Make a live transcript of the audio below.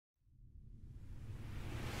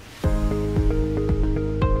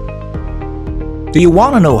Do you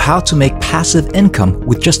want to know how to make passive income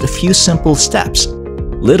with just a few simple steps?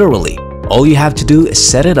 Literally, all you have to do is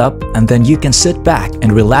set it up and then you can sit back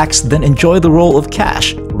and relax, then enjoy the roll of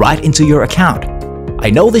cash right into your account. I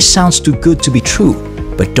know this sounds too good to be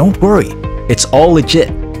true, but don't worry, it's all legit.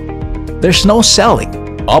 There's no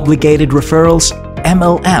selling, obligated referrals,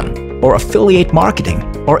 MLM, or affiliate marketing,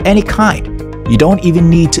 or any kind. You don't even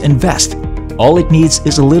need to invest. All it needs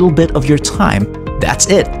is a little bit of your time. That's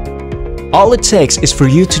it. All it takes is for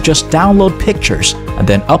you to just download pictures and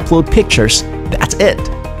then upload pictures. That's it.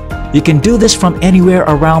 You can do this from anywhere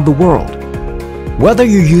around the world. Whether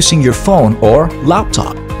you're using your phone or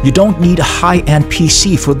laptop, you don't need a high-end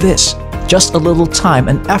PC for this, just a little time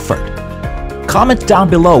and effort. Comment down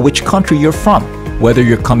below which country you're from, whether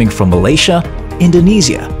you're coming from Malaysia,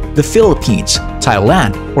 Indonesia, the Philippines,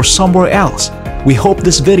 Thailand, or somewhere else. We hope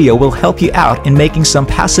this video will help you out in making some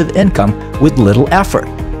passive income with little effort.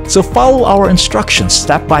 So follow our instructions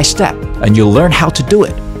step by step and you'll learn how to do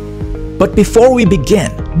it. But before we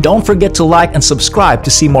begin, don't forget to like and subscribe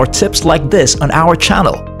to see more tips like this on our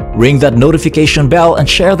channel. Ring that notification bell and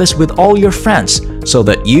share this with all your friends so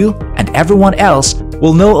that you and everyone else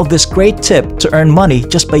will know of this great tip to earn money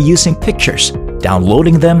just by using pictures,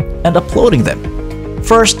 downloading them, and uploading them.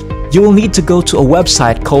 First, you will need to go to a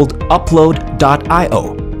website called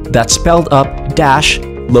upload.io. That's spelled up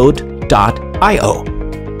 -load.io.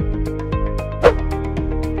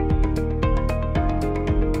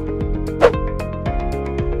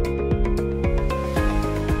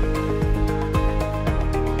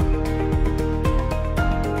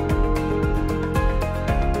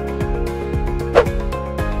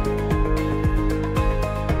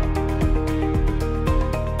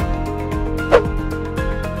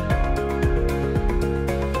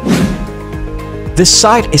 This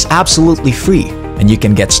site is absolutely free, and you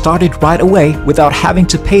can get started right away without having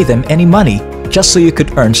to pay them any money just so you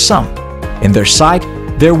could earn some. In their site,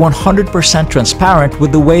 they're 100% transparent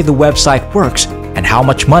with the way the website works and how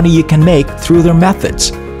much money you can make through their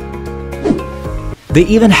methods. They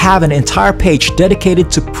even have an entire page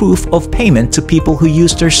dedicated to proof of payment to people who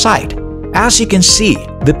use their site. As you can see,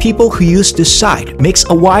 the people who use this site makes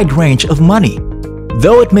a wide range of money.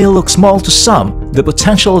 Though it may look small to some, the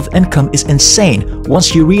potential of income is insane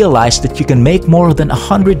once you realize that you can make more than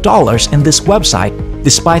 $100 in this website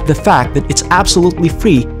despite the fact that it's absolutely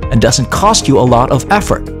free and doesn't cost you a lot of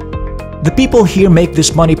effort. The people here make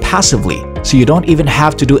this money passively, so you don't even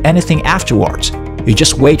have to do anything afterwards. You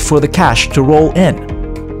just wait for the cash to roll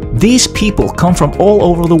in. These people come from all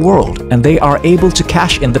over the world and they are able to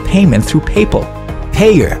cash in the payment through PayPal,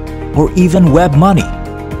 Payeer, or even web money.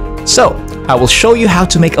 So, I will show you how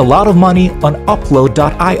to make a lot of money on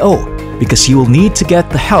upload.io because you will need to get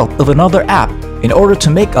the help of another app in order to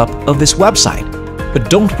make up of this website. But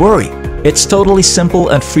don't worry, it's totally simple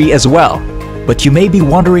and free as well. But you may be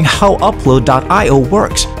wondering how upload.io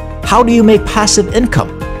works. How do you make passive income?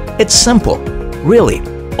 It's simple. Really,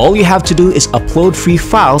 all you have to do is upload free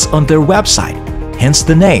files on their website, hence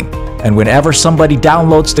the name. And whenever somebody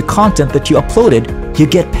downloads the content that you uploaded, you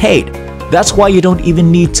get paid. That's why you don't even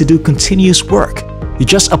need to do continuous work. You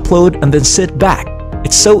just upload and then sit back.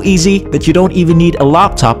 It's so easy that you don't even need a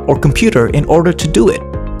laptop or computer in order to do it.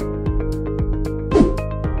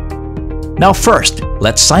 Now first,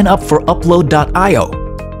 let's sign up for upload.io.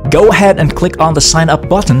 Go ahead and click on the sign up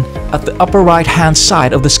button at the upper right hand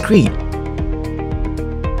side of the screen.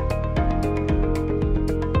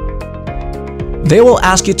 They will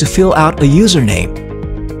ask you to fill out a username.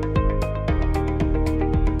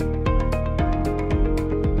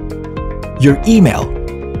 Your email,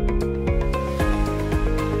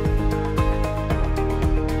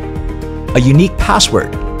 a unique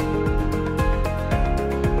password,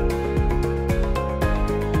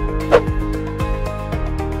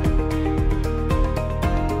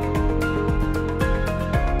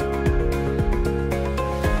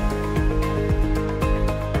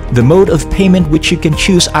 the mode of payment which you can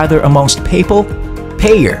choose either amongst PayPal,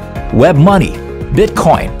 Payeer, Web Money,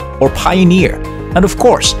 Bitcoin, or Payoneer, and of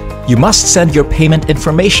course, you must send your payment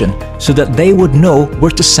information so that they would know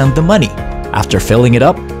where to send the money. After filling it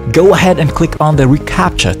up, go ahead and click on the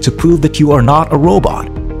reCAPTCHA to prove that you are not a robot.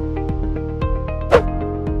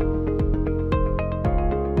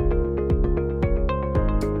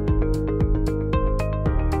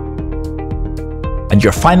 And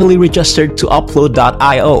you're finally registered to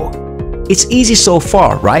upload.io. It's easy so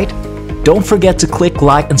far, right? Don't forget to click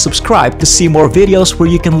like and subscribe to see more videos where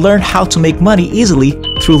you can learn how to make money easily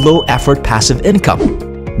through low-effort passive income.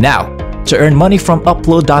 Now, to earn money from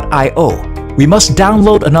upload.io, we must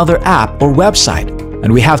download another app or website,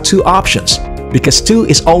 and we have two options because two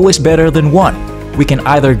is always better than one. we can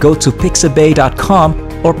either go to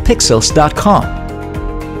pixabay.com or pexels.com.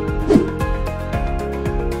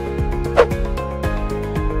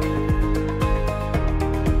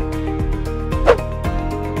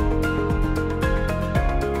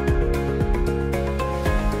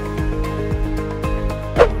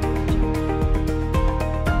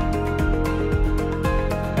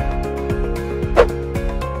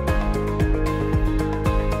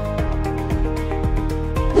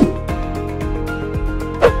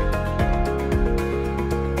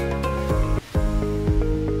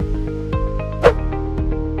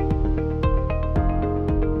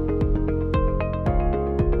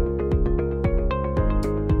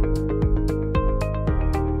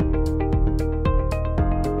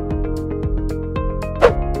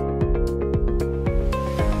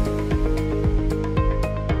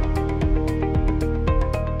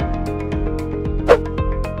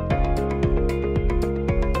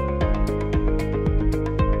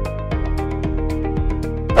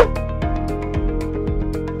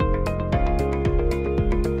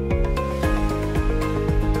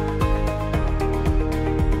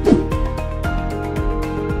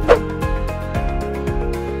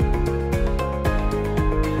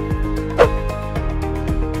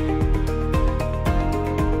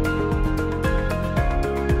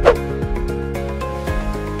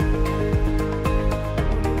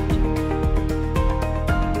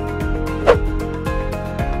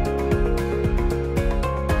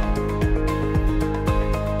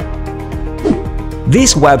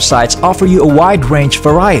 These websites offer you a wide range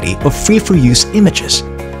variety of free-for-use images.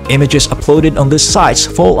 Images uploaded on these sites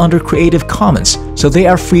fall under Creative Commons, so they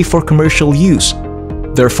are free for commercial use.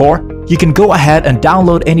 Therefore, you can go ahead and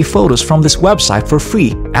download any photos from this website for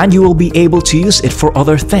free, and you will be able to use it for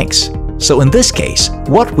other things. So in this case,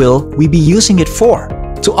 what will we be using it for?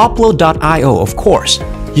 To upload.io, of course.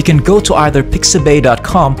 You can go to either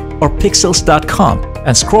pixabay.com or pexels.com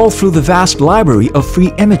and scroll through the vast library of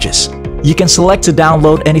free images. You can select to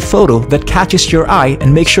download any photo that catches your eye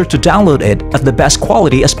and make sure to download it at the best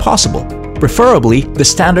quality as possible. Preferably, the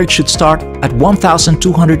standard should start at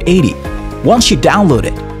 1280. Once you download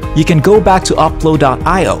it, you can go back to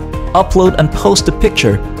upload.io, upload and post the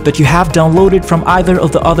picture that you have downloaded from either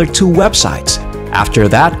of the other two websites. After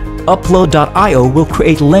that, upload.io will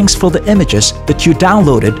create links for the images that you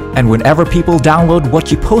downloaded, and whenever people download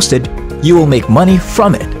what you posted, you will make money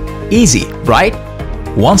from it. Easy, right?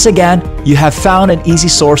 Once again, you have found an easy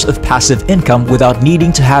source of passive income without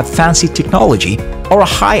needing to have fancy technology or a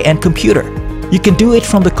high-end computer. You can do it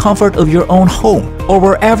from the comfort of your own home or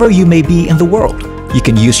wherever you may be in the world. You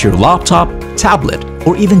can use your laptop, tablet,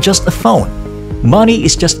 or even just a phone. Money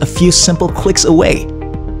is just a few simple clicks away.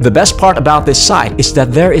 The best part about this site is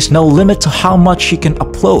that there is no limit to how much you can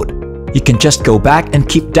upload. You can just go back and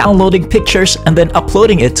keep downloading pictures and then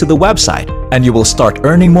uploading it to the website, and you will start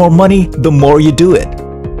earning more money the more you do it.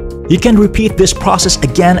 You can repeat this process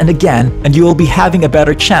again and again, and you will be having a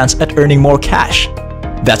better chance at earning more cash.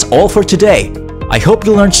 That's all for today. I hope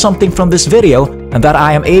you learned something from this video and that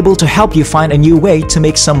I am able to help you find a new way to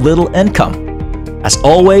make some little income. As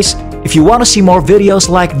always, if you want to see more videos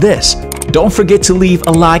like this, don't forget to leave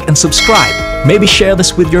a like and subscribe. Maybe share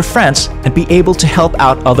this with your friends and be able to help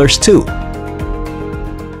out others too.